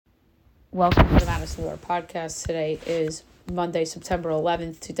Welcome to the Madison Lore Podcast. Today is Monday, September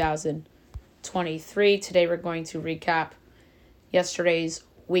 11th, 2023. Today we're going to recap yesterday's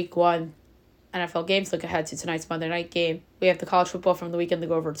Week 1 NFL games. Look ahead to tonight's Monday night game. We have the college football from the weekend to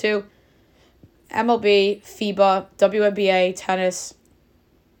go over too. MLB, FIBA, WNBA, tennis,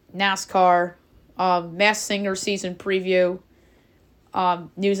 NASCAR, Masked Singer season preview,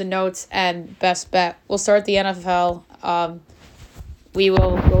 news and notes, and best bet. We'll start the NFL. We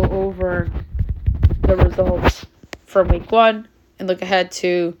will go over the results from Week 1 and look ahead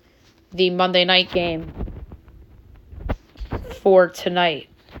to the Monday night game for tonight.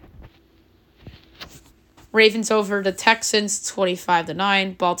 Ravens over the Texans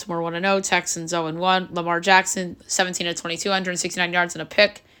 25-9. Baltimore 1-0. Texans 0-1. Lamar Jackson 17-22, 169 yards and a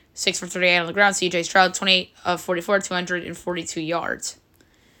pick. 6 for 38 on the ground. C.J. Stroud 28 of 44, 242 yards.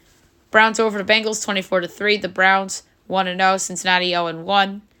 Browns over the Bengals 24-3. The Browns 1-0. Cincinnati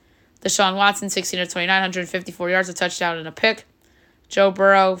 0-1. Deshaun Watson 16-29, 154 yards, a touchdown and a pick. Joe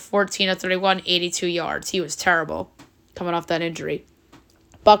Burrow 14-31, 82 yards. He was terrible coming off that injury.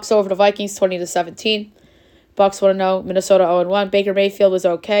 Bucks over the Vikings 20-17. Bucks 1-0. Minnesota 0-1. Baker Mayfield was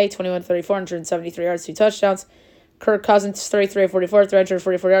okay. 21-34, 173 yards, 2 touchdowns. Kirk Cousins 33-44,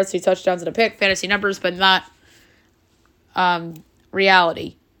 344 yards, 2 touchdowns and a pick. Fantasy numbers, but not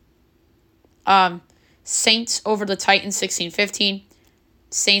reality. Saints over the Titans 16-15.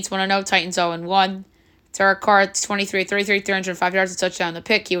 Saints 1-0, Titans 0-1. Derek Carr 23-33, 305 yards, a touchdown and a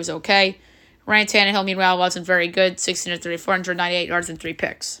pick. He was okay. Ryan Tannehill, meanwhile, wasn't very good. 16-34, 198 yards and 3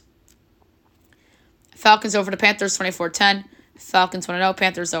 picks. Falcons over the Panthers 24-10. Falcons 1-0,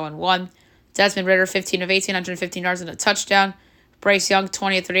 Panthers 0-1. Desmond Ridder 15 of 18, 115 yards and a touchdown. Bryce Young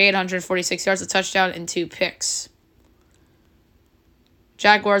 20-38, 146 yards, a touchdown and 2 picks.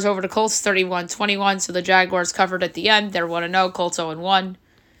 Jaguars over the Colts, 31-21, so the Jaguars covered at the end. They're 1-0, Colts 0-1.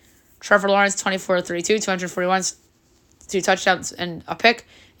 Trevor Lawrence, 24-32, 241, 2 touchdowns and a pick.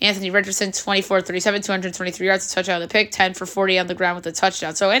 Anthony Richardson, 24-37, 223 yards, a touchdown and a pick. 10 for 40 on the ground with a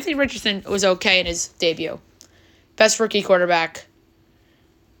touchdown. So Anthony Richardson was okay in his debut. Best rookie quarterback.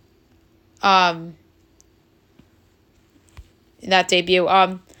 In that debut.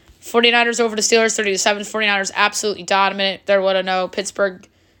 49ers over the Steelers, 30-7. 49ers absolutely dominant. They're 1-0. Pittsburgh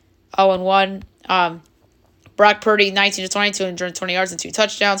 0-1. Brock Purdy, 19-20, 220 yards and 2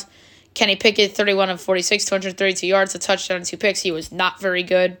 touchdowns. Kenny Pickett, 31 of 46, 232 yards, a touchdown and 2 picks. He was not very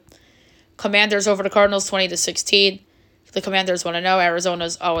good. Commanders over the Cardinals, 20-16. The Commanders 1-0.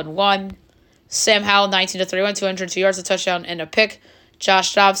 Arizona's 0-1. Sam Howell, 19-31, 202 yards, a touchdown and a pick.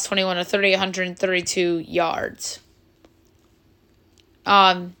 Josh Dobbs, 21-30, 132 yards.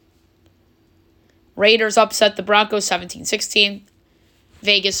 Raiders upset the Broncos 17-16.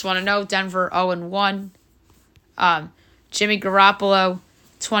 Vegas 1-0. Denver 0-1. Jimmy Garoppolo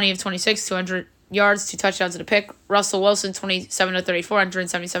 20 of 26, 200 yards, 2 touchdowns and a pick. Russell Wilson 27-34,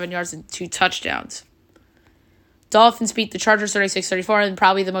 177 yards and 2 touchdowns. Dolphins beat the Chargers 36-34 and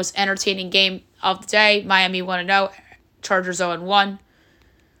probably the most entertaining game of the day. Miami 1-0. Chargers 0-1.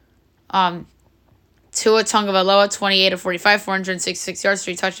 Tua Tagovailoa 28 of 45, 466 yards,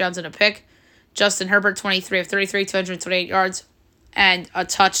 3 touchdowns and a pick. Justin Herbert, 23 of 33, 228 yards, and a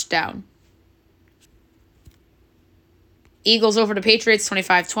touchdown. Eagles over the Patriots,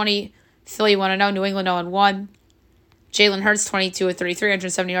 25-20. Philly 1-0, New England 0-1. Jalen Hurts, 22 of 33,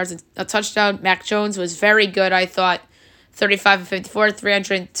 170 yards, and a touchdown. Mac Jones was very good, I thought. 35 of 54,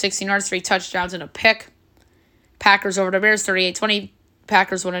 316 yards, 3 touchdowns, and a pick. Packers over the Bears, 38-20.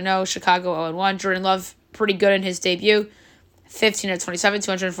 Packers 1-0. Chicago 0-1. Jordan Love, pretty good in his debut. 15 of 27,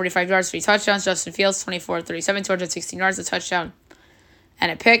 245 yards, 3 touchdowns. Justin Fields, 24 of 37, 216 yards, a touchdown,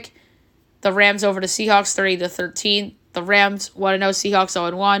 and a pick. The Rams over the Seahawks, 30-13. The Rams 1-0, Seahawks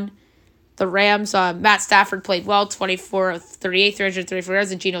 0-1. The Rams, Matt Stafford played well, 24 of 38, 334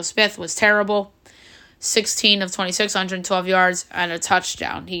 yards, and Geno Smith was terrible. 16 of 26, 112 yards, and a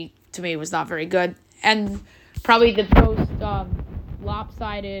touchdown. He, to me, was not very good. And probably the most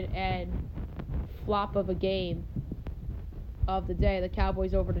lopsided and flop of a game of the day, the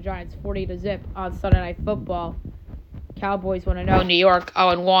Cowboys over the Giants 40-0 on Sunday Night Football. Cowboys 1-0, New York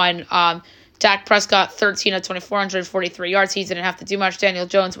 0-1. Dak Prescott 13 of 24, 143 yards. He didn't have to do much. Daniel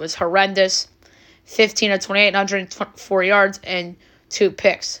Jones was horrendous. 15 of 28, 104 yards and 2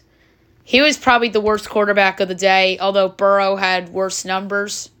 picks. He was probably the worst quarterback of the day, although Burrow had worse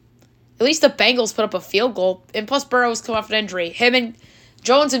numbers. At least the Bengals put up a field goal, and plus Burrow was coming off an injury. Him and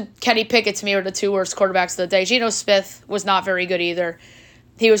Jones and Kenny Pickett, to me, were the 2 worst quarterbacks of the day. Geno Smith was not very good either.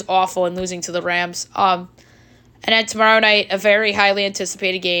 He was awful in losing to the Rams. And then tomorrow night, a very highly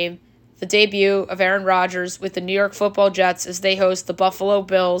anticipated game. The debut of Aaron Rodgers with the New York Football Jets as they host the Buffalo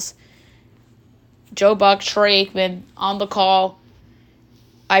Bills Joe Buck, Troy Aikman on the call.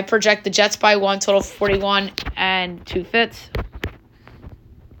 I project the Jets by 1, total 41 and 2/5.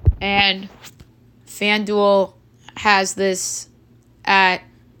 And FanDuel has this at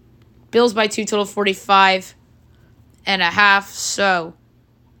Bills by 2, total 45.5. So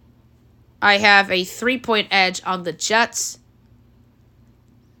I have a 3-point edge on the Jets.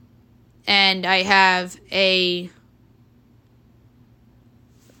 And I have a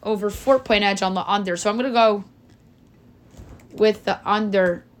over 4-point edge on the under. So I'm going to go with the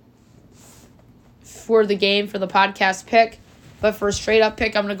under for the game for the podcast pick. But for a straight up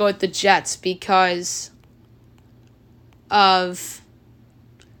pick, I'm going to go with the Jets because of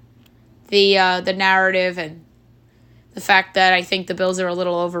the narrative and the fact that I think the Bills are a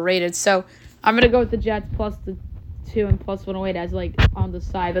little overrated. So I'm going to go with the Jets plus the 2 and plus 108 as like on the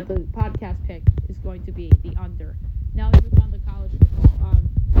side. But the podcast pick is going to be the under. Now let's move on to college football.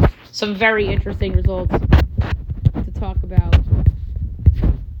 Some very interesting results to talk about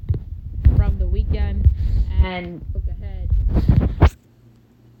from the weekend and look ahead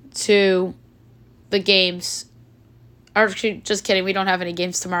to the games. Or just kidding, we don't have any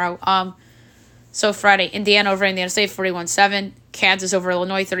games tomorrow. So Friday, Indiana over Indiana State 41-7, Kansas over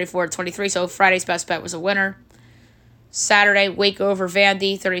Illinois 34-23. So Friday's best bet was a winner. Saturday, Wake over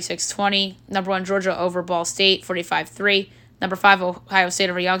Vandy 36-20. Number 1 Georgia over Ball State 45-3. Number 5 Ohio State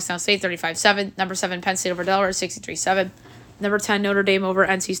over Youngstown State 35-7. Number 7 Penn State over Delaware 63-7. Number 10 Notre Dame over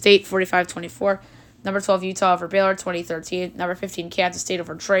NC State 45-24. Number 12 Utah over Baylor 2013. Number 15 Kansas State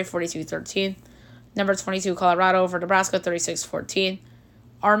over Troy 42-13. Number 22 Colorado over Nebraska 36-14.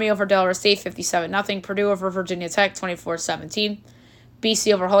 Army over Delaware State 57-0. Purdue over Virginia Tech 24-17.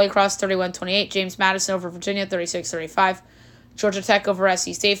 BC over Holy Cross 31-28. James Madison over Virginia 36-35. Georgia Tech over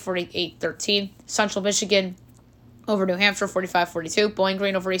SC State 48-13. Central Michigan over New Hampshire 45-42. Bowling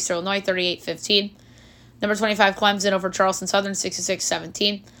Green over Eastern Illinois 38-15. Number 25 Clemson over Charleston Southern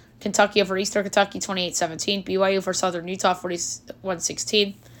 66-17. Kentucky over Eastern Kentucky 28-17. BYU over Southern Utah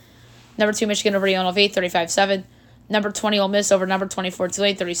 41-16. Number 2 Michigan over UNLV 35-7. Number 20 Ole Miss over number 24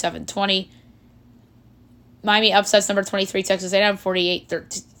 Tulane 37-20. Miami upsets number 23 Texas A&M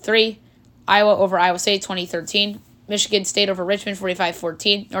 48-3. Iowa over Iowa State 2013. Michigan State over Richmond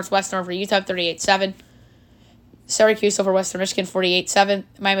 45-14. Northwestern over Utah 38-7. Syracuse over Western Michigan 48-7.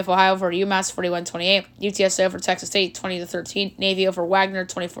 Miami of Ohio over UMass 41-28. UTSA over Texas State 20-13. Navy over Wagner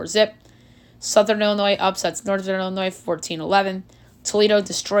 24-0. Southern Illinois upsets Northern Illinois 14-11. Toledo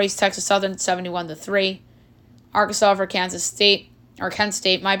destroys Texas Southern 71-3. Arkansas over Kent State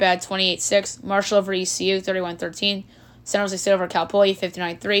 28-6. Marshall over ECU 31-13. San Jose State over Cal Poly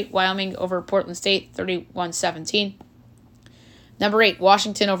 59-3. Wyoming over Portland State 31-17. Number 8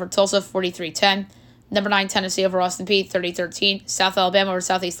 Washington over Tulsa 43-10. Number 9 Tennessee over Austin Peay 30-13. South Alabama over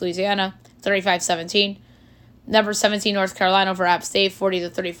Southeast Louisiana 35-17. Number 17 North Carolina over App State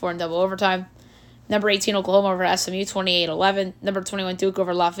 40-34 in double overtime. Number 18 Oklahoma over SMU 28-11. Number 21 Duke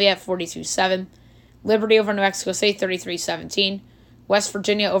over Lafayette 42-7. Liberty over New Mexico State 33-17. West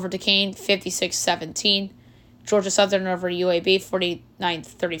Virginia over Duquesne 56-17. Georgia Southern over UAB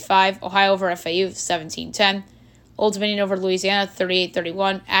 49-35. Ohio over FAU 17-10. Old Dominion over Louisiana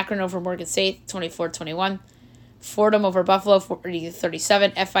 38-31. Akron over Morgan State 24-21. Fordham over Buffalo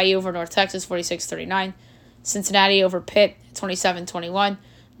 40-37. FIU over North Texas 46-39. Cincinnati over Pitt 27-21.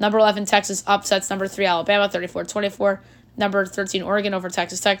 Number 11 Texas upsets number 3 Alabama 34-24. Number 13 Oregon over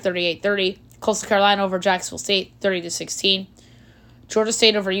Texas Tech 38-30. Coastal Carolina over Jacksonville State 30-16. Georgia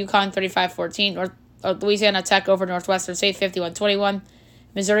State over UConn 35-14. Louisiana Tech over Northwestern State 51-21.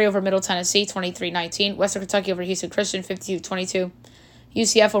 Missouri over Middle Tennessee 23-19. Western Kentucky over Houston Christian 52-22.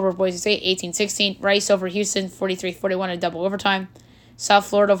 UCF over Boise State 18-16. Rice over Houston 43-41 in double overtime. South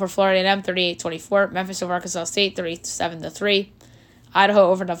Florida over Florida A&M 38-24. Memphis over Arkansas State 37-3. Idaho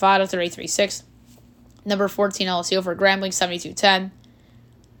over Nevada 33-6. Number 14 LSU over Grambling 72-10.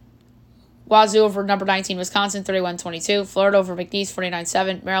 Wazoo over number 19 Wisconsin 31-22. Florida over McNeese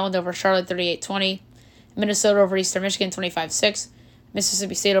 49-7. Maryland over Charlotte 38-20. Minnesota over Eastern Michigan 25-6.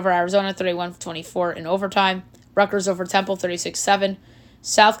 Mississippi State over Arizona 31-24 in overtime. Rutgers over Temple 36-7.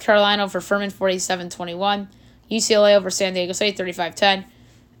 South Carolina over Furman 47-21. UCLA over San Diego State 35-10.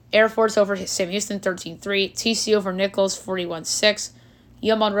 Air Force over Sam Houston 13-3. TCU over Nichols 41-6.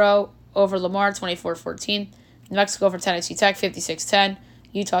 UM Monroe over Lamar 24-14. New Mexico over Tennessee Tech 56-10.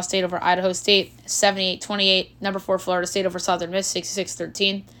 Utah State over Idaho State 78-28. Number 4 Florida State over Southern Miss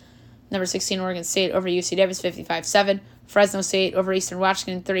 66-13. Number 16 Oregon State over UC Davis 55-7. Fresno State over Eastern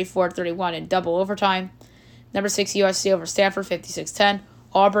Washington 34-31 in double overtime. Number 6 USC over Stanford 56-10.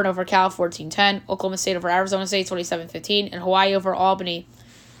 Auburn over Cal 14-10. Oklahoma State over Arizona State 27-15. And Hawaii over Albany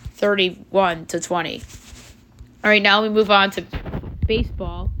 31-20. All right, now we move on to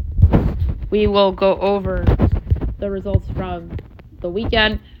baseball. We will go over the results from the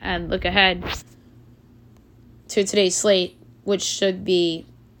weekend and look ahead to today's slate, which should be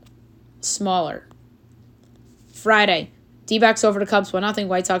smaller. Friday, D-backs over the Cubs 1-0,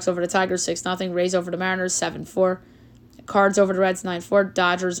 White Sox over the Tigers 6-0, Rays over the Mariners 7-4, Cards over the Reds 9-4,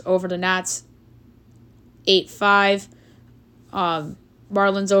 Dodgers over the Nats 8-5,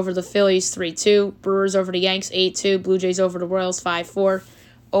 Marlins over the Phillies 3-2, Brewers over the Yanks 8-2, Blue Jays over the Royals 5-4,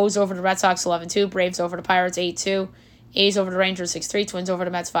 O's over the Red Sox 11-2, Braves over the Pirates 8-2, A's over the Rangers 6-3, Twins over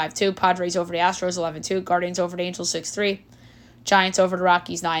the Mets 5-2, Padres over the Astros 11-2, Guardians over the Angels 6-3, Giants over the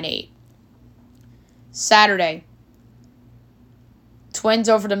Rockies 9-8. Saturday, Twins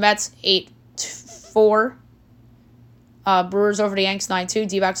over the Mets 8-4, Brewers over the Yanks 9-2,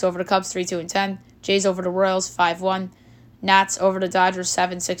 D-backs over the Cubs 3-2-10, Jays over the Royals 5-1, Nats over the Dodgers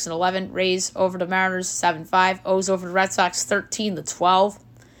 7-6-11, Rays over the Mariners 7-5, O's over the Red Sox 13-12,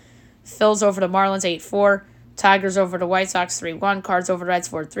 Phils over the Marlins 8-4, Tigers over the White Sox 3-1, Cards over the Reds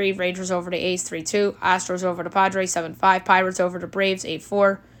 4-3, Rangers over the A's 3-2, Astros over the Padres 7-5, Pirates over the Braves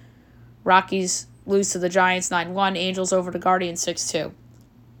 8-4, Rockies lose to the Giants 9-1, Angels over the Guardians 6-2.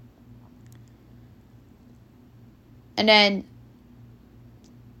 And then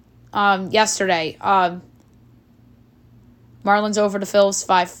yesterday, Marlins over the Phils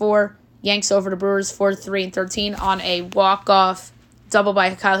 5-4, Yanks over the Brewers 4-3-13 on a walk-off double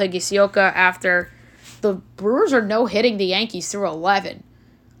by Kyle Higashioka after the Brewers are no-hitting the Yankees through 11.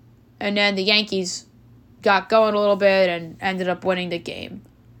 And then the Yankees got going a little bit and ended up winning the game.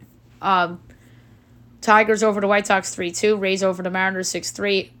 Tigers over the White Sox 3-2, Rays over the Mariners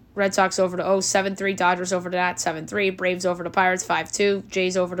 6-3, Red Sox over the O's 7-3, Dodgers over the Nats 7-3, Braves over the Pirates 5-2,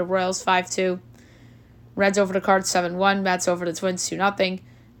 Jays over the Royals 5-2, Reds over the Cards 7-1, Mets over the Twins 2-0,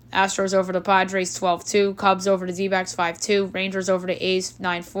 Astros over the Padres 12-2, Cubs over the D-backs 5-2, Rangers over the A's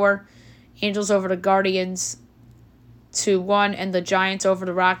 9-4, Angels over the Guardians 2-1, and the Giants over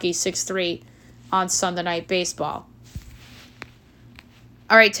the Rockies 6-3 on Sunday Night Baseball.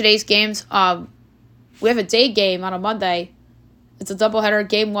 All right, today's games. We have a day game on a Monday. It's a doubleheader,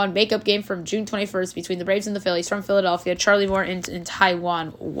 Game 1, makeup game from June 21st between the Braves and the Phillies from Philadelphia, Charlie Morton and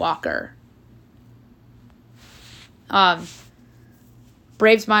Taijuan Walker.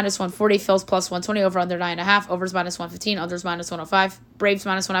 Braves minus 140, Phils plus 120, over under 9.5, overs minus 115, unders minus 105. Braves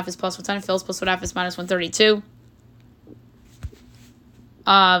minus 1.5 is plus 110, Phils plus 1.5 is minus 132.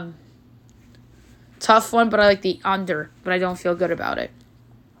 Tough one, but I like the under, but I don't feel good about it.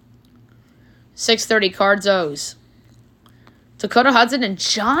 6:30, Cards O's. Dakota Hudson and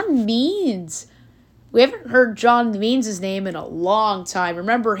John Means. We haven't heard John Means' name in a long time.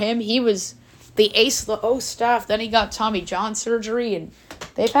 Remember him? He was the ace of the O staff. Then he got Tommy John surgery, and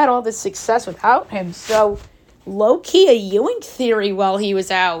they've had all this success without him. So, low-key a Ewing theory while he was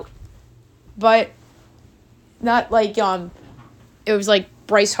out. But not like, it was like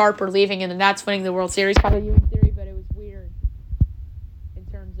Bryce Harper leaving and the Nats winning the World Series kind of Ewing theory, but it was weird in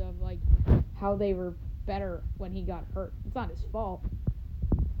terms of, like, how they were better when he got hurt. It's not his fault,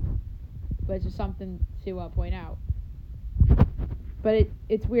 but it's just something to point out. But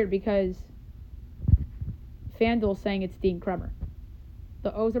it's weird because FanDuel's saying it's Dean Kremer.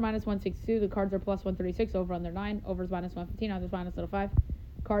 The O's are minus 162, the Cards are plus 136, over under 9, overs minus 115, unders minus 105.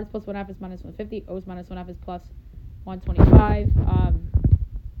 Cards plus 1.5 is minus 150, O's minus 1.5 is plus 125.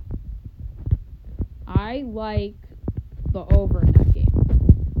 I like the over in that game.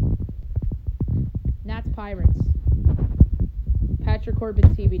 Nats Pirates. Patrick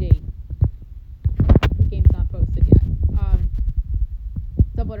Corbin TBD. The game's not posted yet.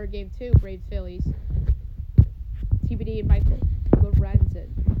 Doubleheader game 2, Braves Phillies. TBD and Mike Lorenzen.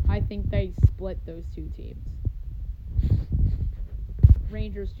 I think they split those two teams.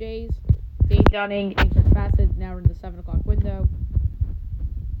 Rangers Jays. Dane Dunning and Chris Bassett now in the 7 o'clock window.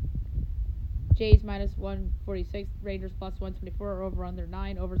 Jays minus 146, Rangers plus 124, over under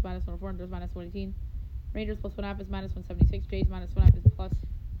 9, overs minus 104, unders minus 118. Rangers plus 1.5 is minus 176, Jays minus 1.5 is plus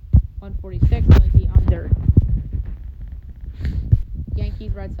 146, I like the under.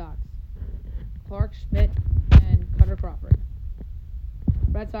 Yankees Red Sox. Clark Schmidt and Cutter Crawford.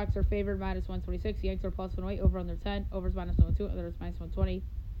 Red Sox are favored minus 126, Yanks are plus 108, over under 10, overs minus 102, unders minus 120.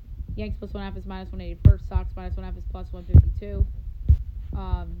 Yanks plus 1.5 is minus 181, Sox minus 1.5 is plus 152.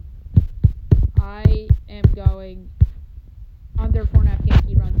 I am going under 4.5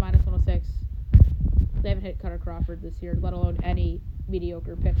 Yankee runs, minus 106. They haven't hit Cutter Crawford this year, let alone any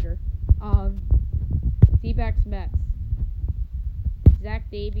mediocre pitcher. D-backs Mets. Zach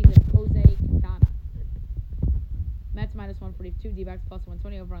Davies and Jose Quintana. Mets minus 142. D-backs plus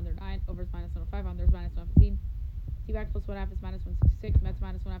 120. Over under 9. Overs minus 105. Unders minus 115. D-backs plus 1/2 is minus 166. Mets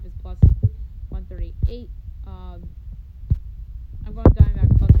minus 1/2 is plus 138. I'm going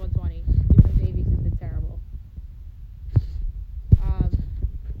Diamondbacks plus 120. Even though Davies has been terrible.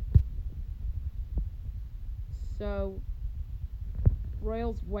 So,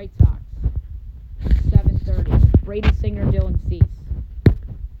 Royals, White Sox, 7:30. Brady Singer, Dylan Cease.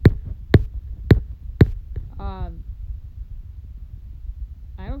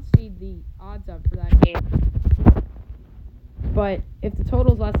 I don't see the odds up for that game. But if the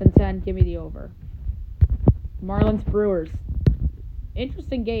total's less than 10, give me the over. Marlins, Brewers.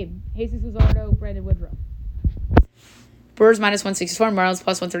 Interesting game. Jesus Luzardo, Brandon Woodruff. Brewers minus 164, Marlins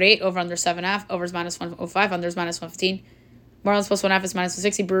plus 138, over under 7.5, overs minus 105, unders minus 115. Marlins plus 1/2 is minus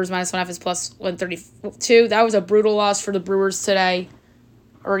 160, Brewers minus 1/2 is plus 132. That was a brutal loss for the Brewers today,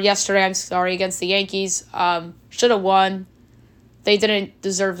 or yesterday, I'm sorry, against the Yankees. Should have won. They didn't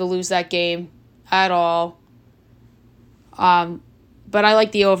deserve to lose that game at all. But I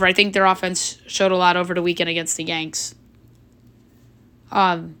like the over. I think their offense showed a lot over the weekend against the Yanks.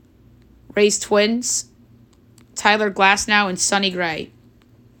 Rays, Twins, Tyler Glasnow and Sonny Gray.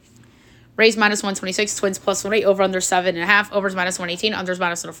 Rays minus 126, Twins plus 108, over under 7.5, overs minus 118, unders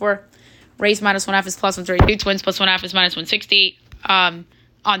minus 104. Rays minus 1/2 is plus 132, Twins plus 1/2 is minus 160,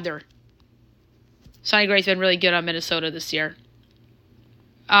 under. Sonny Gray's been really good on Minnesota this year.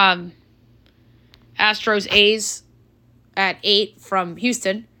 Astros, A's at 8 from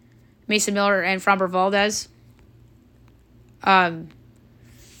Houston. Mason Miller and Framber Valdez.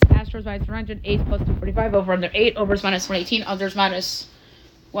 Astros minus 100, A's plus 245, over under 8, overs minus 118, unders minus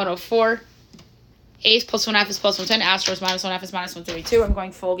 104. A's plus 1/2 is plus 110, Astros minus 1/2 is minus 132. I'm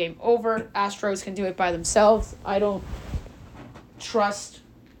going full game over. Astros can do it by themselves. I don't trust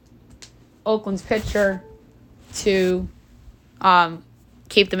Oakland's pitcher to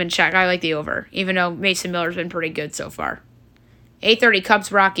keep them in check. I like the over, even though Mason Miller's been pretty good so far. 8:30,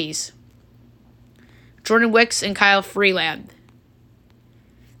 Cubs, Rockies. Jordan Wicks and Kyle Freeland.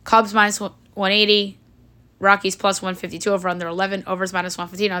 Cubs minus 180, Rockies plus 152, over under 11, overs minus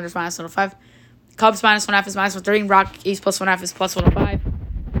 115, unders minus 105. Cubs minus 1/2 is minus 130, Rockies plus 1/2 is plus 105.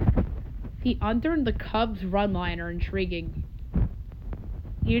 The under and the Cubs run line are intriguing.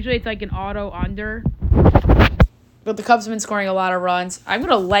 Usually it's like an auto under, but the Cubs have been scoring a lot of runs. I'm going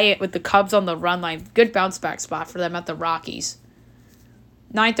to lay it with the Cubs on the run line. Good bounce back spot for them at the Rockies.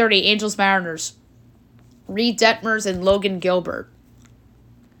 9:30, Angels, Mariners. Reed Detmers and Logan Gilbert.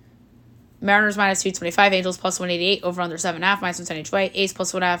 Mariners minus 225, Angels plus 188, over under 7.5, minus 110 each way. A's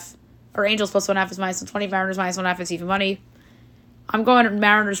plus 1/2, or Angels plus 1/2 is minus 120, Mariners minus 1/2 is even money. I'm going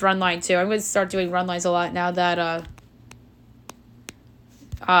Mariners run line too. I'm going to start doing run lines a lot now that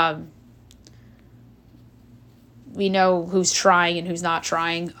we know who's trying and who's not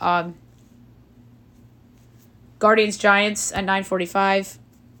trying. Guardians, Giants at 9:45.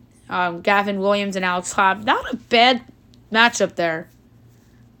 Gavin Williams and Alex Cobb. Not a bad matchup there.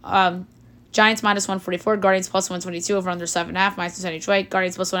 Giants minus 144, Guardians plus 122, over under 7.5, minus 110 each way.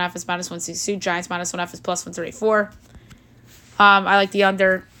 Guardians plus 1/2 is minus 162, Giants minus 1/2 is plus 134. I like the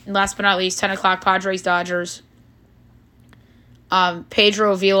under. And last but not least, 10 o'clock, Padres, Dodgers.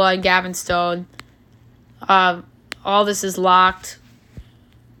 Pedro Avila and Gavin Stone. All this is locked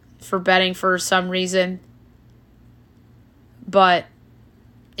for betting for some reason. But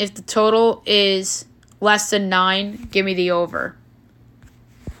if the total is less than 9, give me the over.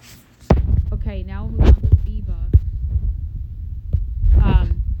 Okay, now we'll move on to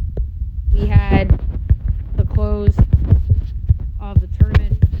FIBA. We had the close of the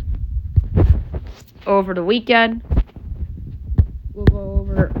tournament over the weekend. We'll go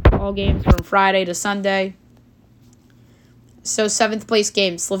over all games from Friday to Sunday. So, 7th place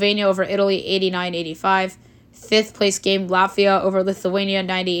game, Slovenia over Italy, 89-85. 5th place game, Latvia over Lithuania,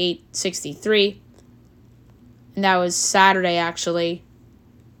 98-63. And that was Saturday, actually.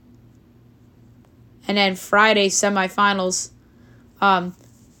 And then Friday, semifinals,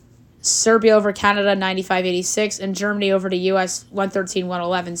 Serbia over Canada, 95-86. And Germany over the U.S.,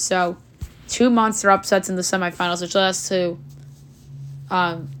 113-111. So, 2 monster upsets in the semifinals, which led us to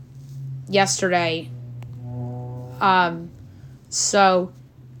yesterday. So,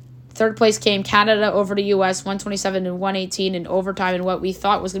 3rd place came Canada over the U.S., 127-118 in overtime in what we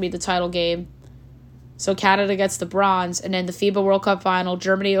thought was going to be the title game. So, Canada gets the bronze. And then the FIBA World Cup final,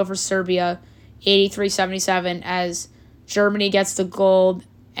 Germany over Serbia, 83-77, as Germany gets the gold.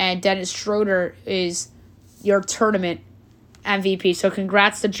 And Dennis Schroeder is your tournament MVP. So,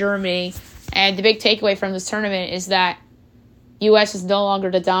 congrats to Germany. And the big takeaway from this tournament is that U.S. is no longer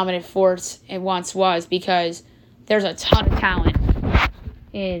the dominant force it once was, because there's a ton of talent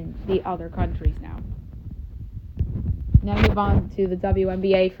in the other countries now. Now move on to the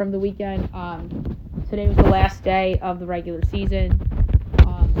WNBA from the weekend. Today was the last day of the regular season.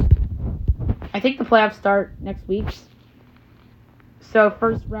 I think the playoffs start next week. So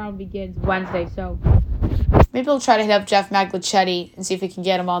first round begins Wednesday. So maybe we'll try to hit up Jeff Maglicetti and see if we can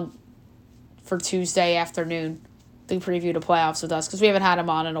get him on for Tuesday afternoon to preview the playoffs with us, because we haven't had him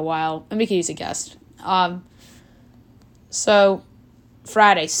on in a while, and we could use a guest. So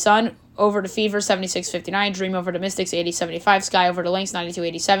Friday, Sun over to Fever 76-59, Dream over to Mystics 80-75, Sky over to Lynx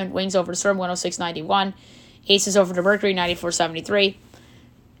 92-87, Wings over to Storm 106-91, Aces over to Mercury 94-73,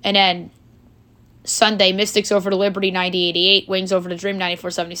 and then Sunday, Mystics over to Liberty 90-88, Wings over to Dream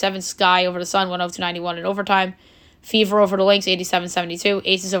 94-77, Sky over to Sun 102-91 in overtime, Fever over to Lynx 87-72,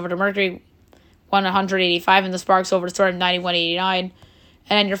 Aces over to Mercury 185, and the Sparks over to Storm 91-89, and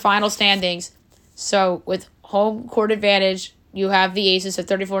then your final standings. So with home court advantage, you have the Aces at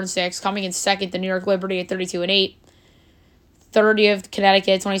 34-6, coming in second, the New York Liberty at 32-8, 30th,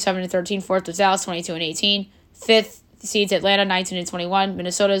 Connecticut 27-13, fourth was Dallas 22-18, fifth seeds Atlanta 19-21,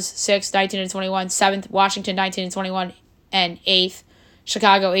 Minnesota's sixth 19-21, seventh Washington 19-21, and eighth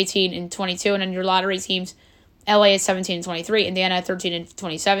Chicago 18-22, and then your lottery teams, LA at 17-23, Indiana at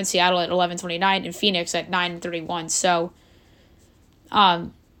 13-27, Seattle at 11-29, and Phoenix at 9-31. So,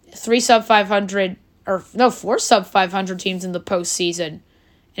 4 sub-500 teams in the postseason. And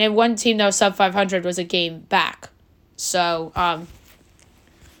then one team that was sub-500 was a game back. So,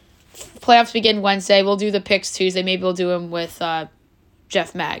 playoffs begin Wednesday. We'll do the picks Tuesday. Maybe we'll do them with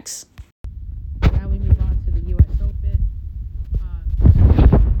Jeff Maggs. Now we move on to the U.S. Open.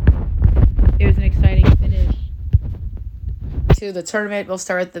 It was an exciting finish to the tournament. We'll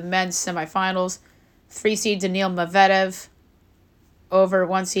start with the men's semifinals. 3 seed Daniil Medvedev over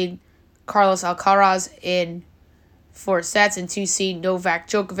 1 seed Carlos Alcaraz in 4 sets, and 2 seed Novak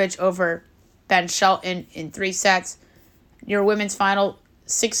Djokovic over Ben Shelton in 3 sets. Your women's final,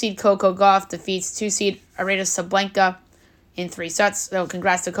 6 seed Coco Gauff defeats 2 seed Aryna Sabalenka in 3 sets. So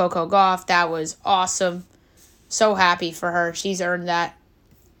congrats to Coco Gauff. That was awesome. So happy for her. She's earned that.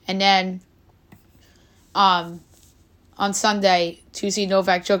 And then on Sunday, 2 seed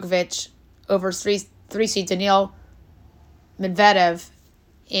Novak Djokovic over 3 seed Daniil Medvedev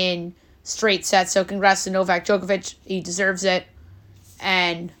in straight sets. So congrats to Novak Djokovic. He deserves it.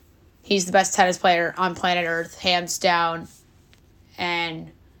 And he's the best tennis player on planet Earth, hands down.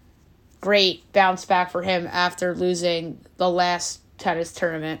 And great bounce back for him after losing the last tennis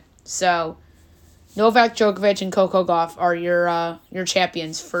tournament. So Novak Djokovic and Coco Gauff are your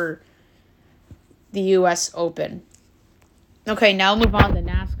champions for the U.S. Open. Okay, now move on to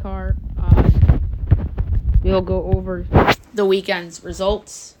NASCAR. We'll go over the weekend's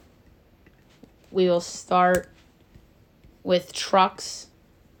results. We will start with trucks.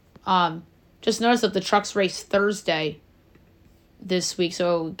 Just notice that the trucks race Thursday this week,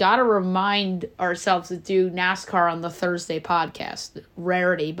 so gotta remind ourselves to do NASCAR on the Thursday podcast.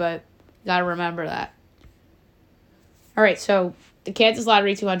 Rarity, but gotta remember that. All right, so the Kansas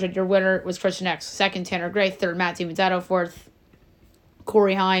Lottery 200, your winner was Christian X. Second, Tanner Gray. Third, Matt DiMatteo. Fourth,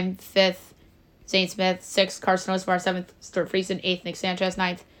 Corey Heim. Fifth, Zane Smith. Sixth, Carson Osbar. Seventh, Stuart Friesen. Eighth, Nick Sanchez.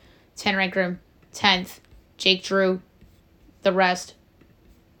 Ninth, Tanner Ankrum. 10th, Jake Drew. The rest,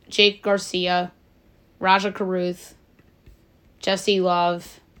 Jake Garcia, Raja Caruth, Jesse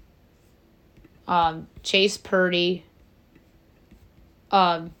Love, Chase Purdy,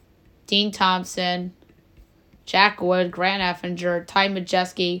 Dean Thompson, Jack Wood, Grant Effinger, Ty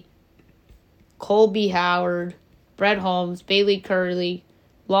Majeski, Colby Howard, Brett Holmes, Bailey Curley,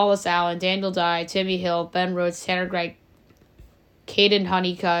 Lawless Allen, Daniel Dye, Timmy Hill, Ben Rhodes, Tanner Gregg, Caden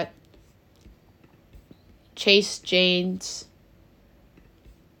Honeycutt, Chase Janes,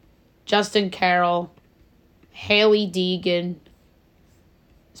 Justin Carroll, Haley Deegan,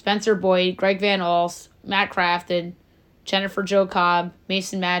 Spencer Boyd, Greg Van Alst, Matt Crafton, Jennifer Jo Cobb,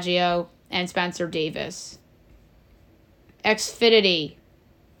 Mason Maggio, and Spencer Davis. Xfinity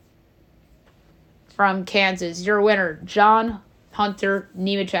from Kansas, your winner, John Hunter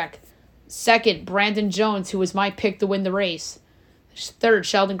Nemechek. Second, Brandon Jones, who was my pick to win the race. Third,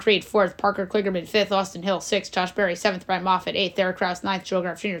 Sheldon Creed. Fourth, Parker Kligerman. Fifth, Austin Hill. Sixth, Josh Berry. Seventh, Brian Moffitt. Eighth, Derek Krause. Ninth, Joe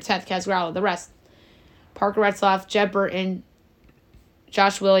Graf Jr. 10th, Kaz Growler. The rest, Parker Retzlaff, Jeb Burton,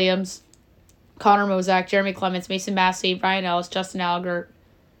 Josh Williams, Connor Mozak, Jeremy Clements, Mason Massey, Ryan Ellis, Justin Alger,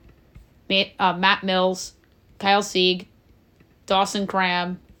 Matt Mills, Kyle Sieg, Dawson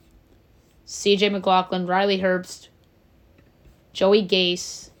Cram, CJ McLaughlin, Riley Herbst, Joey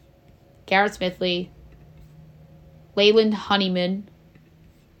Gase, Garrett Smithley, Leyland Honeyman,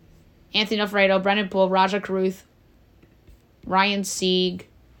 Anthony Alfredo, Brendan Poole, Raja Caruth, Ryan Sieg,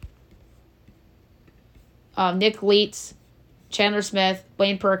 Nick Leitz, Chandler Smith,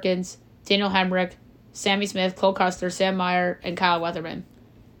 Blaine Perkins, Daniel Hemrick, Sammy Smith, Cole Custer, Sam Meyer, and Kyle Weatherman.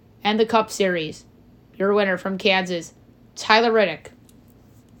 And the Cup Series, your winner from Kansas, Tyler Riddick.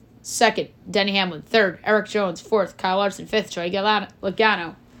 Second, Denny Hamlin. Third, Eric Jones. Fourth, Kyle Larson. Fifth, Joey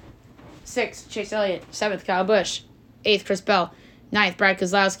Logano. Sixth, Chase Elliott. Seventh, Kyle Busch. Eighth, Chris Bell. Ninth, Brad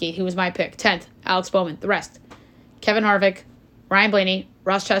Keselowski, who was my pick. 10th, Alex Bowman. The rest, Kevin Harvick, Ryan Blaney,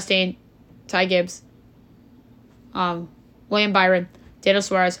 Ross Chastain, Ty Gibbs, William Byron, Daniel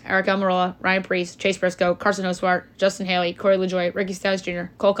Suarez, Eric Almirola, Ryan Preece, Chase Briscoe, Carson Oswalt, Justin Haley, Corey LaJoie, Ricky Stenhouse Jr.,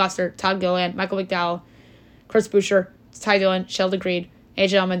 Cole Custer, Todd Gilliland, Michael McDowell, Chris Buescher, Ty Dillon, Sheldon Creed,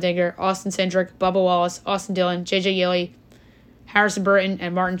 AJ Allmendinger, Austin Cindric, Bubba Wallace, Austin Dillon, JJ Yeley, Harrison Burton,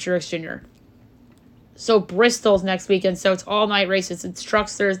 and Martin Truex Jr. So Bristol's next weekend, so it's all-night races. It's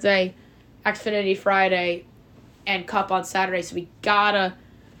Trucks Thursday, Xfinity Friday, and Cup on Saturday. So we gotta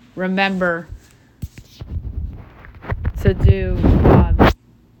remember to do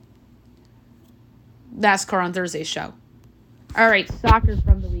NASCAR on Thursday's show. All right, soccer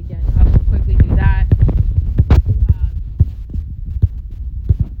from the weekend. I will quickly do that.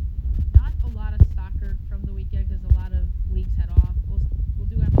 Not a lot of soccer from the weekend because a lot of leagues had off. We'll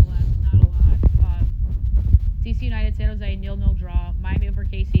do MLS, not a lot. DC United, San Jose, 0-0 draw. Miami over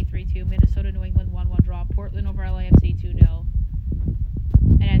KC, 3-2. Minnesota, New England, 1-1 draw. Portland over LAFC, 2-0.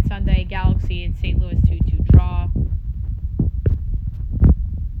 And then Sunday, Galaxy and St. Louis, 2-2 draw.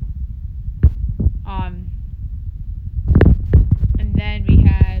 And then we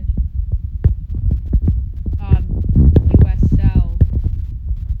had USL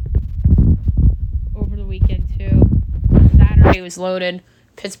over the weekend too. Saturday was loaded.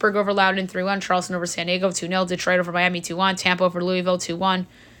 Pittsburgh over Loudoun 3-1. Charleston over San Diego 2-0. Detroit over Miami 2-1. Tampa over Louisville 2-1.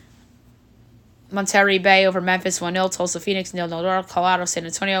 Monterrey Bay over Memphis 1-0. Tulsa Phoenix 0-0 draw. Colorado San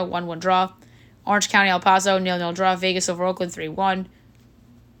Antonio 1-1 draw. Orange County El Paso 0-0 draw. Vegas over Oakland 3-1.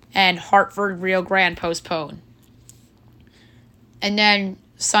 And Hartford Rio Grande postponed. And then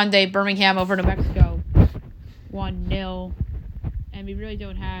Sunday, Birmingham over New Mexico 1-0. And we really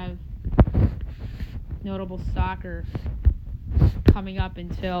don't have notable soccer coming up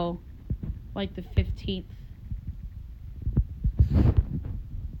until like the 15th,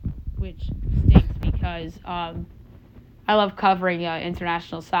 which stinks because I love covering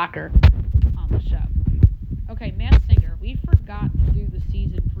international soccer on the show. Okay, Masked Singer. We forgot to do the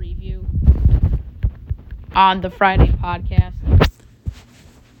season preview on the Friday podcast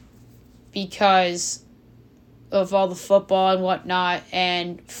because of all the football and whatnot,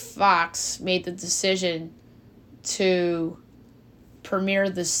 and Fox made the decision to premiere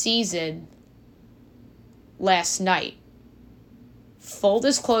the season last night. Full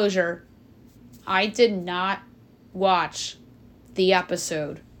disclosure, I did not watch the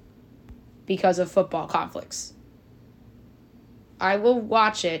episode because of football conflicts. I will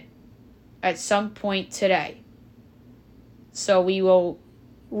watch it at some point today. So we will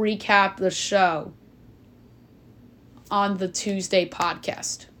recap the show on the Tuesday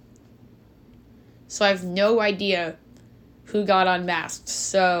podcast. So I have no idea who got unmasked.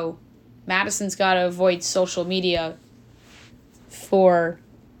 So Madison's got to avoid social media for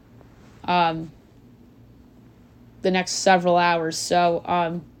the next several hours.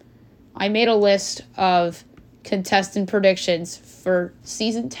 So I made a list of contestant predictions for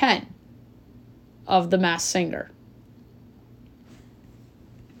season 10 of The Masked Singer.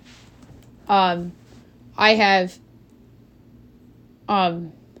 I have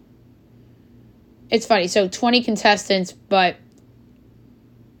it's funny. So 20 contestants, but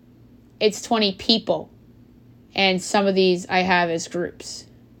it's 20 people. And some of these I have as groups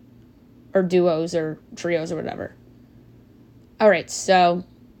or duos or trios or whatever. All right, so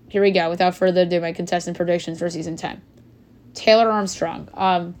here we go. Without further ado, my contestant predictions for season 10. Taylor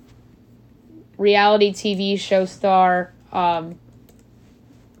Armstrong, reality TV show star.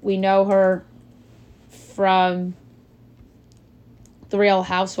 We know her from the Real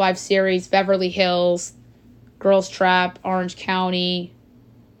Housewives series, Beverly Hills, Girls Trap, Orange County.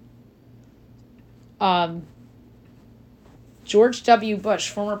 George W. Bush,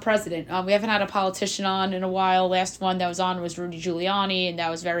 former president. We haven't had a politician on in a while. Last one that was on was Rudy Giuliani, and that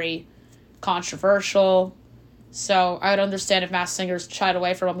was very controversial. So I would understand if Masked Singers shied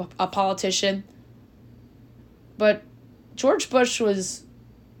away from a politician. But George Bush was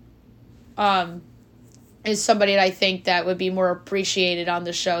is somebody that I think that would be more appreciated on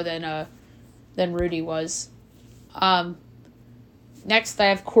the show than Rudy was. Next, I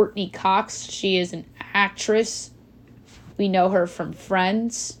have Courtney Cox. She is an actress. We know her from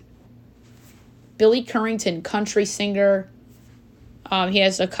Friends. Billy Currington, country singer. He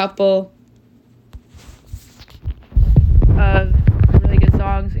has a couple of really good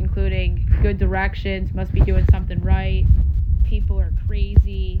songs, including Good Directions, Must Be Doing Something Right, People Are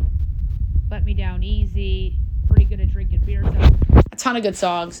Crazy, Let Me Down Easy, Pretty Good at Drinking Beer. So a ton of good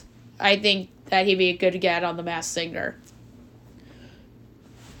songs. I think that he'd be a good get on The Masked Singer.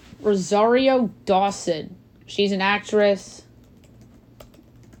 Rosario Dawson. She's an actress.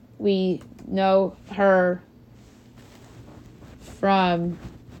 We know her from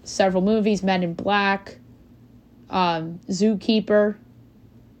several movies, Men in Black, Zookeeper.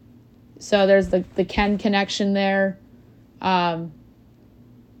 So there's the Ken connection there.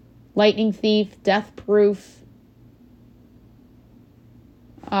 Lightning Thief, Death Proof.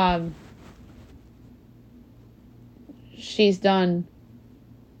 She's done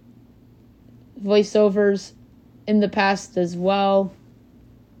voiceovers in the past as well.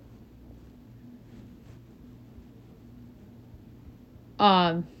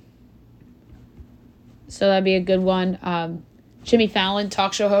 So that'd be a good one. Jimmy Fallon,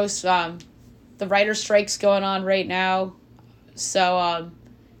 talk show host. The writer strike's going on right now. So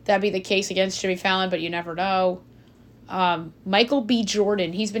that'd be the case against Jimmy Fallon, but you never know. Michael B.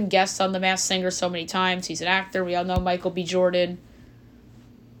 Jordan. He's been guest on The Masked Singer so many times. He's an actor. We all know Michael B. Jordan.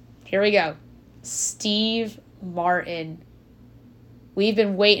 Here we go. Steve Martin. We've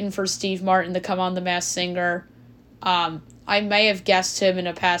been waiting for Steve Martin to come on The Masked Singer. I may have guessed him in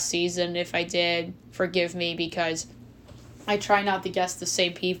a past season. If I did, forgive me, because I try not to guess the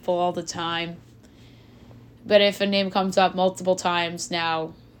same people all the time. But if a name comes up multiple times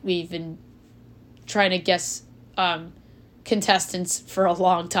now, we've been trying to guess contestants for a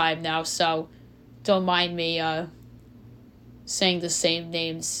long time now, so don't mind me saying the same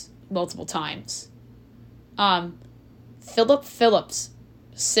names multiple times. Philip Phillips,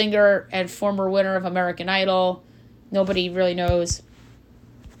 singer and former winner of American Idol. Nobody really knows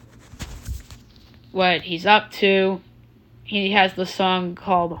what he's up to. He has the song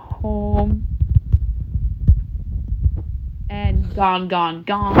called Home and Gone, Gone,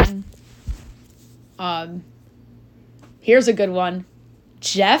 Gone. Here's a good one.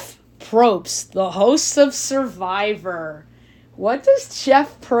 Jeff Probst, the host of Survivor. What does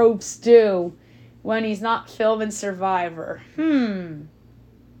Jeff Probst do when he's not filming Survivor?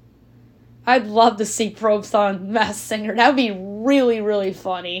 I'd love to see Probst on Masked Singer. That would be really, really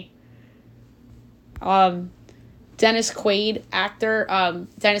funny. Dennis Quaid, actor.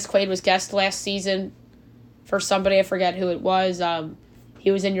 Dennis Quaid was guest last season for somebody. I forget who it was.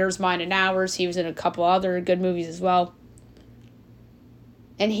 He was in Yours, Mine, and Ours. He was in a couple other good movies as well.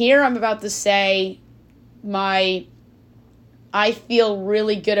 And here I'm about to say I feel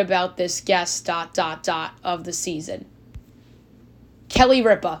really good about this guest ... of the season. Kelly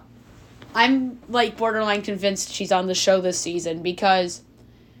Ripa. I'm borderline convinced she's on the show this season because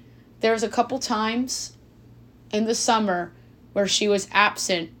there's a couple times in the summer where she was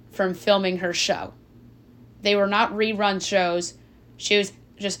absent from filming her show. They were not rerun shows. She was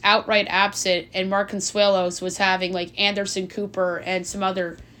just outright absent, and Mark Consuelos was having Anderson Cooper and some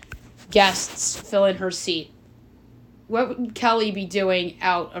other guests fill in her seat. What would Kelly be doing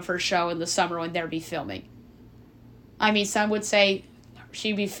out of her show in the summer when they'd be filming? I mean, some would say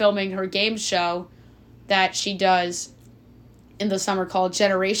she'd be filming her game show that she does in the summer called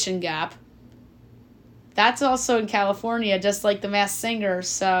Generation Gap. That's also in California, just like The Masked Singer.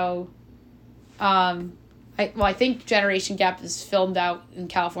 So, I think Generation Gap is filmed out in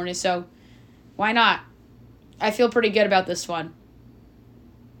California, so why not? I feel pretty good about this one.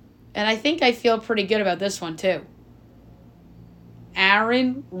 And I think I feel pretty good about this one, too.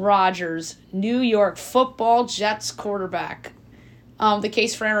 Aaron Rodgers, New York Football Jets quarterback. The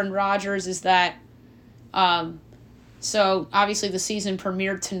case for Aaron Rodgers is that, so obviously the season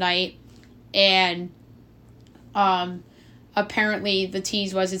premiered tonight, and apparently the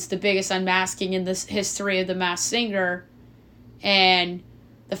tease was it's the biggest unmasking in the history of The Masked Singer, and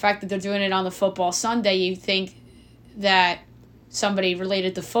the fact that they're doing it on the football Sunday, you think that somebody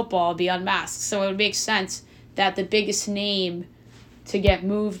related to football will be unmasked. So it would make sense that the biggest name to get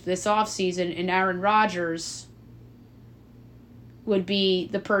moved this offseason in Aaron Rodgers would be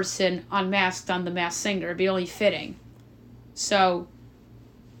the person unmasked on The Masked Singer. It'd be only fitting. So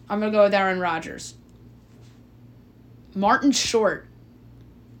I'm going to go with Aaron Rodgers. Martin Short.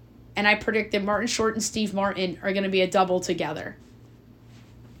 And I predict that Martin Short and Steve Martin are going to be a double together.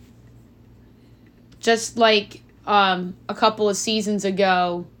 Just like a couple of seasons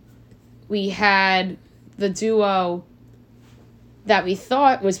ago, we had the duo that we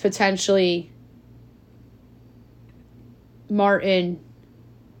thought was potentially Martin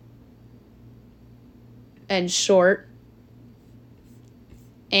and Short.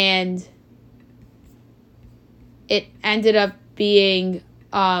 and it ended up being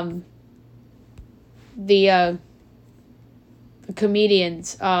the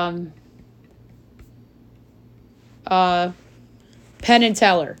comedians, Penn and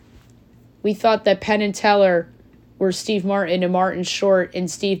Teller. We thought that Penn and Teller were Steve Martin and Martin Short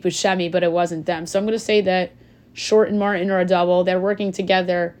and Steve Buscemi, but it wasn't them. So I'm going to say that Short and Martin are a double. They're working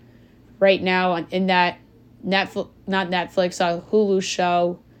together right now in that Hulu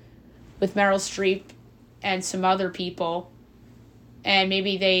show with Meryl Streep and some other people. And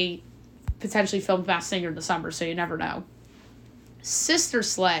maybe they potentially filmed Masked Singer in the summer, so you never know. Sister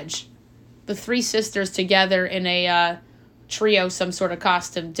Sledge. The three sisters together in a trio, some sort of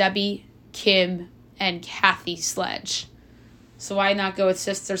costume. Debbie, Kim, and Kathy Sledge. So why not go with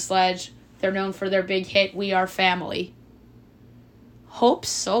Sister Sledge? They're known for their big hit, We Are Family. Hope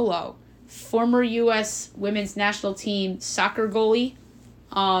Solo. Former U.S. women's national team soccer goalie.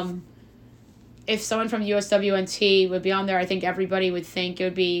 If someone from USWNT would be on there, I think everybody would think it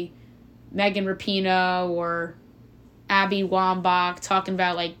would be Megan Rapinoe or Abby Wambach, talking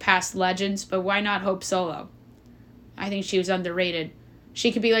about like past legends, but why not Hope Solo? I think she was underrated.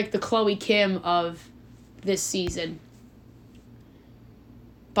 She could be like the Chloe Kim of this season.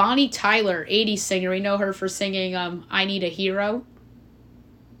 Bonnie Tyler, 80s singer. We know her for singing I Need a Hero.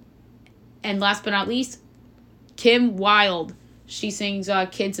 And last but not least, Kim Wilde. She sings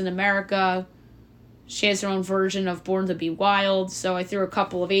Kids in America. She has her own version of Born to Be Wild. So I threw a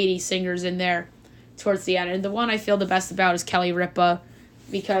couple of 80s singers in there towards the end. And the one I feel the best about is Kelly Ripa,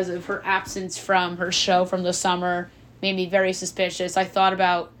 because of her absence from her show from the summer. Made me very suspicious. I thought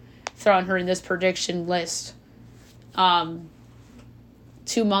about throwing her in this prediction list 2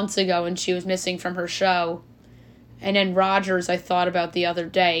 months ago when she was missing from her show. And then Rogers I thought about the other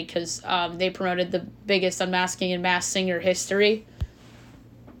day because they promoted the biggest unmasking in Masked Singer history.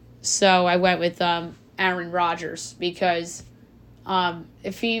 So I went with Aaron Rodgers because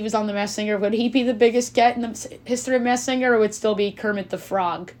if he was on the Masked Singer, would he be the biggest get in the history of Masked Singer, or would it still be Kermit the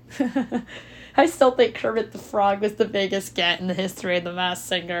Frog? I still think Kermit the Frog was the biggest get in the history of the Masked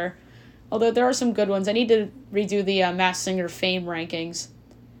Singer. Although there are some good ones. I need to redo the Masked Singer fame rankings.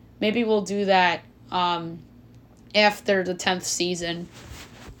 Maybe we'll do that after the 10th season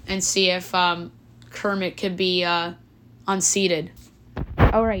and see if Kermit could be unseated.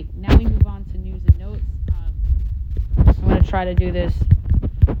 All right, now we move on to news and notes. I'm going to try to do this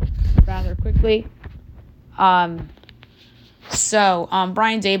rather quickly. So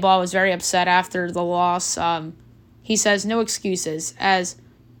Brian Daboll was very upset after the loss. He says no excuses, as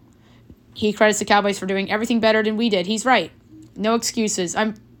he credits the Cowboys for doing everything better than we did. He's right. No excuses.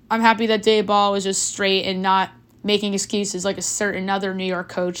 I'm happy that Daboll was just straight and not making excuses like a certain other New York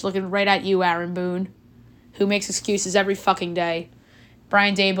coach. Looking right at you, Aaron Boone, who makes excuses every fucking day.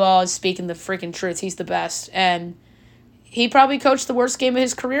 Brian Daboll is speaking the freaking truth. He's the best. And he probably coached the worst game of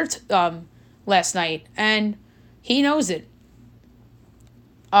his career last night. And he knows it.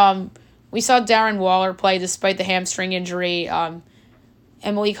 We saw Darren Waller play despite the hamstring injury.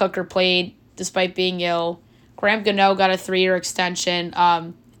 Emily Hooker played despite being ill. Graham Gano got a 3-year extension.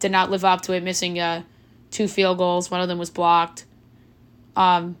 Did not live up to it, missing 2 field goals. One of them was blocked.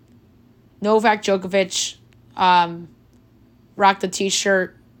 Novak Djokovic rocked the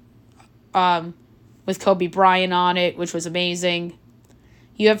t-shirt with Kobe Bryant on it, which was amazing.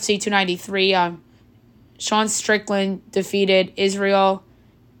 UFC 293, Sean Strickland defeated Israel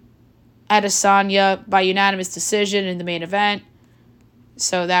Adesanya by unanimous decision in the main event.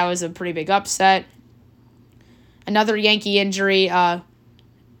 So that was a pretty big upset. Another Yankee injury,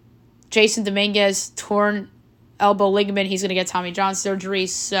 Jason Dominguez, torn elbow ligament. He's going to get Tommy John surgery,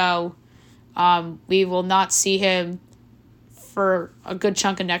 so we will not see him for a good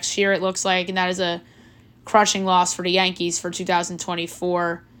chunk of next year, it looks like, and that is a crushing loss for the Yankees for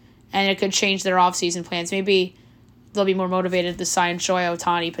 2024, and it could change their offseason plans. Maybe they'll be more motivated to sign Shohei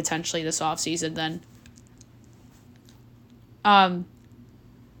Ohtani potentially this offseason then.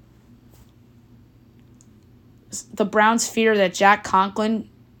 The Browns fear that Jack Conklin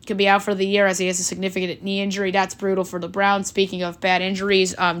could be out for the year as he has a significant knee injury. That's brutal for the Browns. Speaking of bad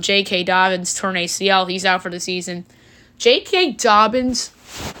injuries, J.K. Dobbins torn ACL. He's out for the season. J.K. Dobbins,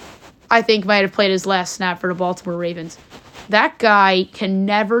 I think, might have played his last snap for the Baltimore Ravens. That guy can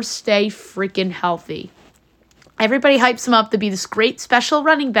never stay freaking healthy. Everybody hypes him up to be this great special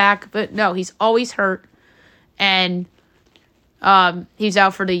running back, but no, he's always hurt, and he's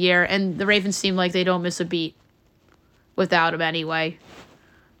out for the year, and the Ravens seem like they don't miss a beat without him anyway.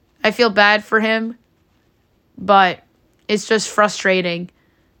 I feel bad for him, but it's just frustrating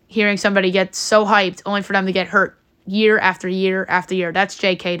hearing somebody get so hyped only for them to get hurt year after year after year. That's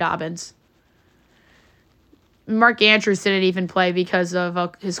J.K. Dobbins. Mark Andrews didn't even play because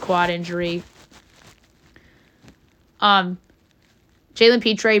of his quad injury. Jalen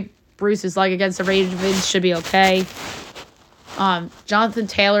Petre bruised his leg against the Ravens, should be okay. Jonathan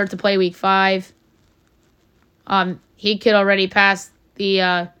Taylor to play week 5. He could already pass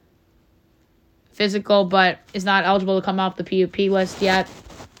the physical, but is not eligible to come off the PUP list yet.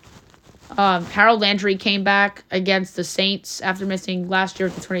 Harold Landry came back against the Saints after missing last year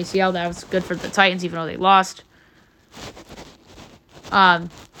with the torn ACL. That was good for the Titans, even though they lost.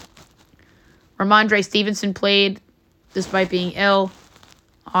 Ramondre Stevenson played despite being ill.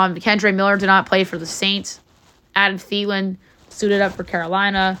 Kendre Miller did not play for the Saints. Adam Thielen suited up for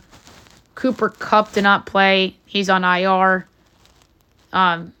Carolina. Cooper Kupp did not play. He's on IR.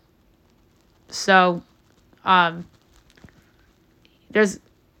 There's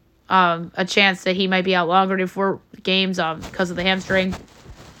a chance that he might be out longer than 4 games because of the hamstring.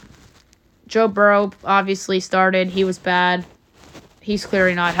 Joe Burrow obviously started. He was bad. He's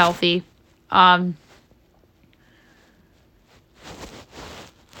clearly not healthy.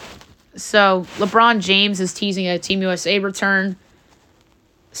 So LeBron James is teasing a Team USA return.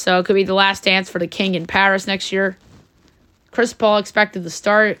 So it could be the last dance for the King in Paris next year. Chris Paul expected to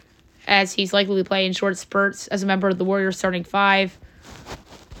start, as he's likely to play in short spurts as a member of the Warriors starting 5.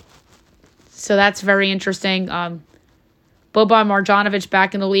 So that's very interesting. Boban Marjanovic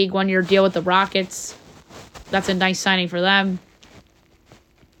back in the league, 1-year deal with the Rockets. That's a nice signing for them.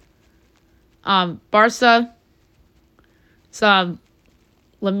 Barca.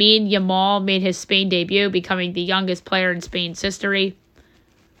 Lamine Yamal made his Spain debut, becoming the youngest player in Spain's history.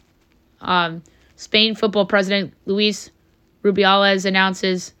 Spain football president Luis Rubiales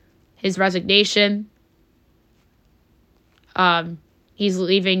announces his resignation. He's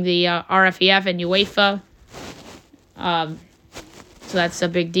leaving the RFEF and UEFA. So that's a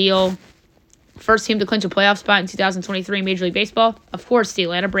big deal. First team to clinch a playoff spot in 2023 Major League Baseball. Of course, the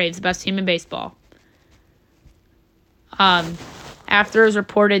Atlanta Braves, the best team in baseball. After it was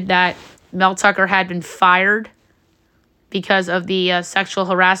reported that Mel Tucker had been fired because of the sexual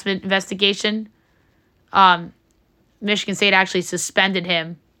harassment investigation, Michigan State actually suspended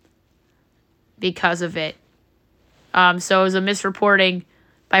him because of it. So it was a misreporting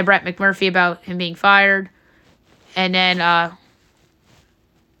by Brett McMurphy about him being fired. And then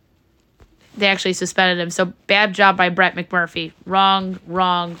they actually suspended him. So bad job by Brett McMurphy. Wrong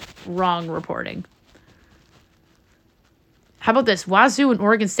reporting. How about this? Wazoo and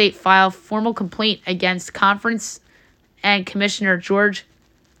Oregon State file formal complaint against conference and Commissioner George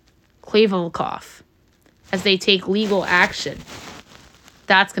Kliavkoff as they take legal action.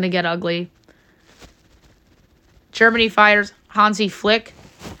 That's going to get ugly. Germany fires Hansi Flick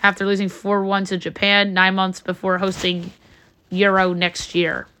after losing 4-1 to Japan 9 months before hosting Euro next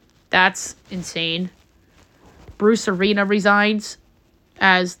year. That's insane. Bruce Arena resigns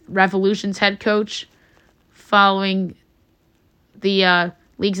as Revolution's head coach following the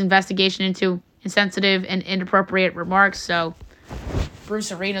league's investigation into insensitive and inappropriate remarks. So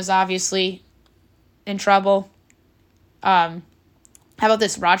Bruce Arena's obviously in trouble. How about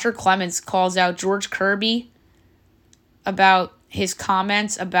this? Roger Clemens calls out George Kirby about his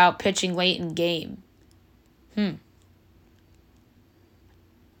comments about pitching late in game. How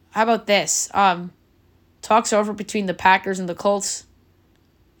about this? Talks over between the Packers and the Colts,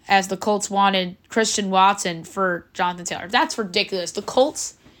 as the Colts wanted Christian Watson for Jonathan Taylor. That's ridiculous. The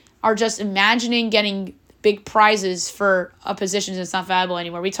Colts are just imagining getting big prizes for a position that's not valuable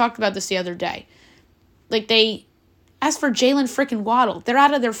anymore. We talked about this the other day. Like, they asked for Jalen freaking Waddle. They're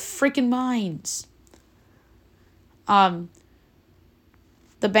out of their freaking minds. The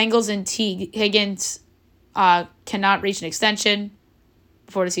Bengals and T. Higgins cannot reach an extension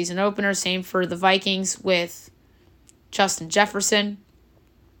before the season opener. Same for the Vikings with Justin Jefferson.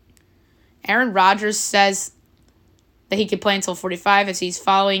 Aaron Rodgers says that he could play until 45 as he's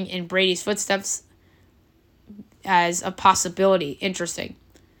following in Brady's footsteps as a possibility. Interesting.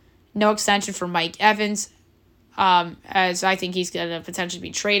 No extension for Mike Evans, as I think he's going to potentially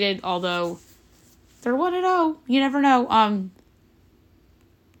be traded, although they're 1-0. You never know.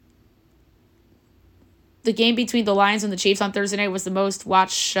 The game between the Lions and the Chiefs on Thursday night was the most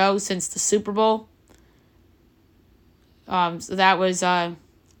watched show since the Super Bowl. So that was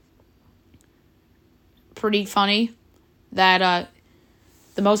pretty funny. That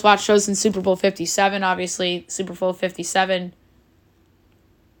the most watched shows in Super Bowl 57, obviously Super Bowl 57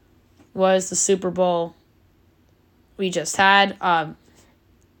 was the Super Bowl we just had.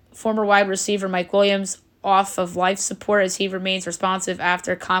 Former wide receiver Mike Williams off of life support as he remains responsive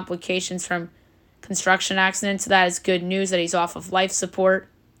after complications from construction accident, so that is good news that he's off of life support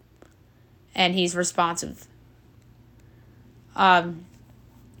and he's responsive.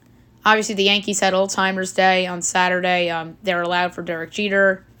 Obviously, the Yankees had Old Timers Day on Saturday. They were allowed for Derek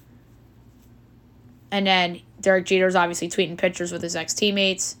Jeter. And then Derek Jeter's obviously tweeting pictures with his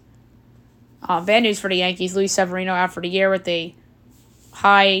ex-teammates. Bad news for the Yankees. Luis Severino out for the year with a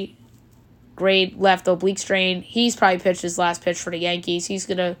high-grade left oblique strain. He's probably pitched his last pitch for the Yankees. He's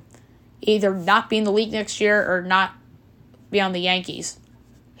going to either not be in the league next year or not be on the Yankees.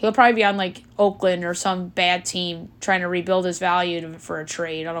 He'll probably be on, like, Oakland or some bad team trying to rebuild his value for a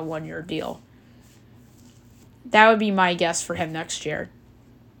trade on a one-year deal. That would be my guess for him next year.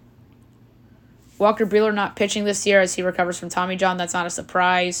 Walker Buehler not pitching this year as he recovers from Tommy John. That's not a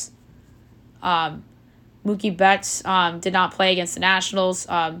surprise. Mookie Betts did not play against the Nationals.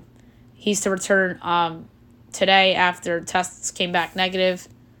 He's to return today after tests came back negative.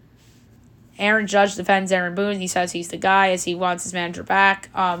 Aaron Judge defends Aaron Boone. He says he's the guy as he wants his manager back.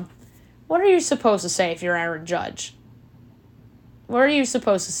 What are you supposed to say if you're Aaron Judge? What are you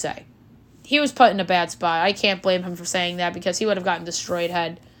supposed to say? He was put in a bad spot. I can't blame him for saying that because he would have gotten destroyed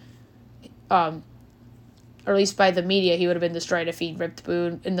or at least by the media, he would have been destroyed if he ripped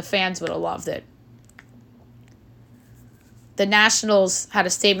Boone, and the fans would have loved it. The Nationals had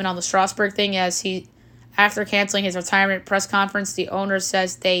a statement on the Strasburg thing after canceling his retirement press conference, the owner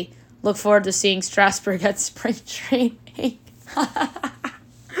says they look forward to seeing Strasburg at spring training.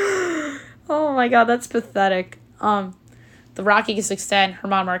 Oh my God, that's pathetic. The Rockies extend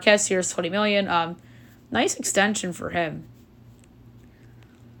German Marquez. Here's $20 million. Nice extension for him.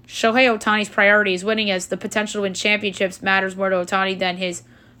 Shohei Ohtani's priority is winning as the potential to win championships matters more to Ohtani than his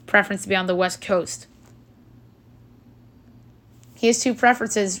preference to be on the West Coast. He has two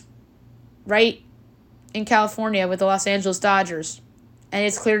preferences right in California with the Los Angeles Dodgers, and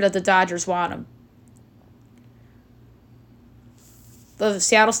it's clear that the Dodgers want him. The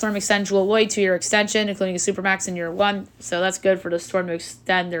Seattle Storm extends Jewel Lloyd 2-year extension, including a Supermax in year 1, so that's good for the Storm to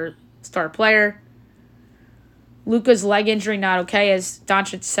extend their star player. Luka's leg injury not okay, as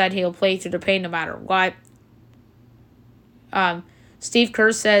Doncic said he'll play through the pain no matter what. Steve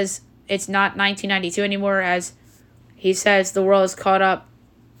Kerr says it's not 1992 anymore, as he says the world has caught up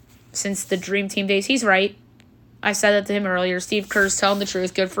since the Dream Team days. He's right. I said that to him earlier. Steve Kerr's telling the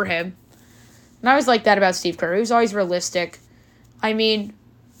truth. Good for him. And I always liked that about Steve Kerr. He was always realistic. I mean,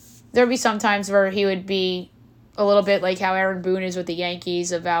 there'd be some times where he would be a little bit like how Aaron Boone is with the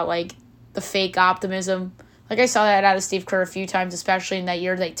Yankees about, like, the fake optimism. Like, I saw that out of Steve Kerr a few times, especially in that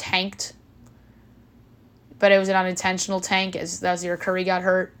year they tanked. But it was an unintentional tank, as that was the year Curry got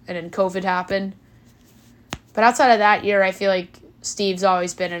hurt, and then COVID happened. But outside of that year, I feel like Steve's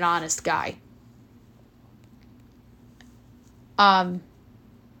always been an honest guy.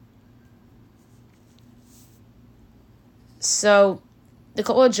 So,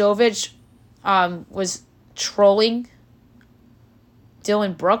 Nikola Jovic was trolling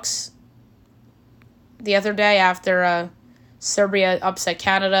Dylan Brooks the other day after Serbia upset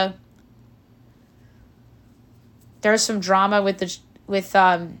Canada. There's some drama with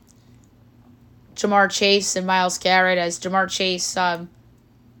Jamar Chase and Myles Garrett, as Jamar Chase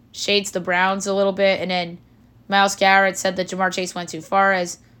shades the Browns a little bit, and then Myles Garrett said that Jamar Chase went too far,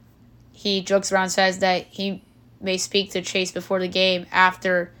 as he jokes around, says that he may speak to Chase before the game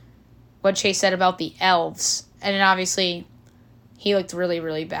after what Chase said about the elves. And then obviously he looked really,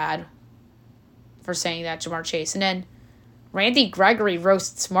 really bad for saying that, Jamar Chase. And then Randy Gregory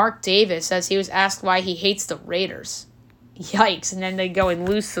roasts Mark Davis as he was asked why he hates the Raiders. Yikes. And then they go and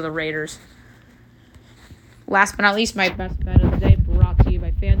lose to the Raiders. Last but not least, my best bet of the day brought to you by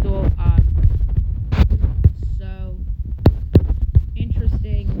FanDuel. So,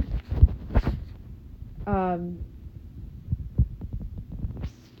 interesting.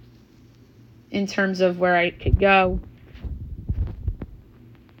 In terms of where I could go.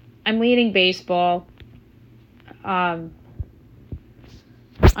 I'm leading baseball. I'm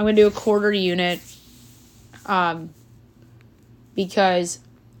going to do a quarter unit because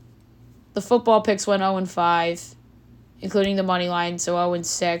the football picks went 0-5, including the money line, so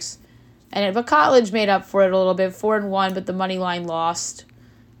 0-6. But college made up for it a little bit, 4-1, but the money line lost.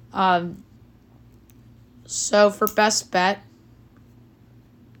 So for best bet,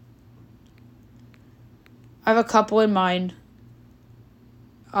 I have a couple in mind.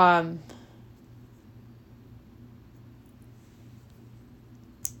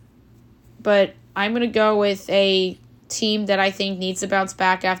 But I'm going to go with a team that I think needs to bounce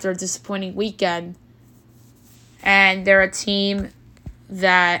back after a disappointing weekend. And they're a team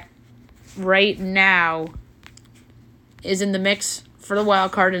that right now is in the mix for the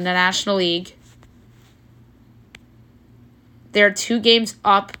wild card in the National League. They're 2 games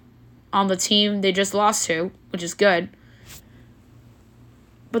up on the team they just lost to, which is good.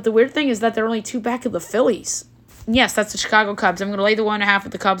 But the weird thing is that they're only 2 back of the Phillies. Yes, that's the Chicago Cubs. I'm going to lay the 1.5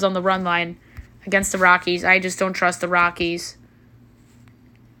 with the Cubs on the run line against the Rockies. I just don't trust the Rockies.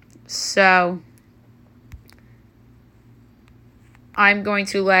 So I'm going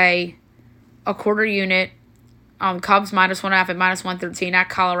to lay a quarter unit on Cubs -1.5 at -113 at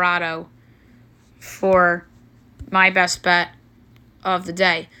Colorado for my best bet of the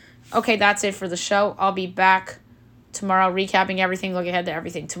day. Okay, that's it for the show. I'll be back tomorrow recapping everything, looking ahead to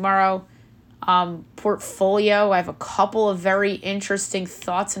everything tomorrow. Portfolio, I have a couple of very interesting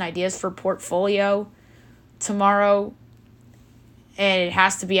thoughts and ideas for portfolio tomorrow. And it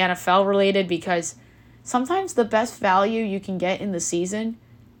has to be NFL related because sometimes the best value you can get in the season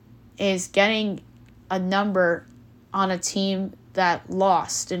is getting a number on a team that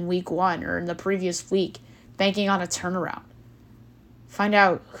lost in week 1 or in the previous week, banking on a turnaround. Find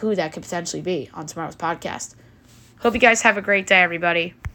out who that could potentially be on tomorrow's podcast. Hope you guys have a great day, everybody.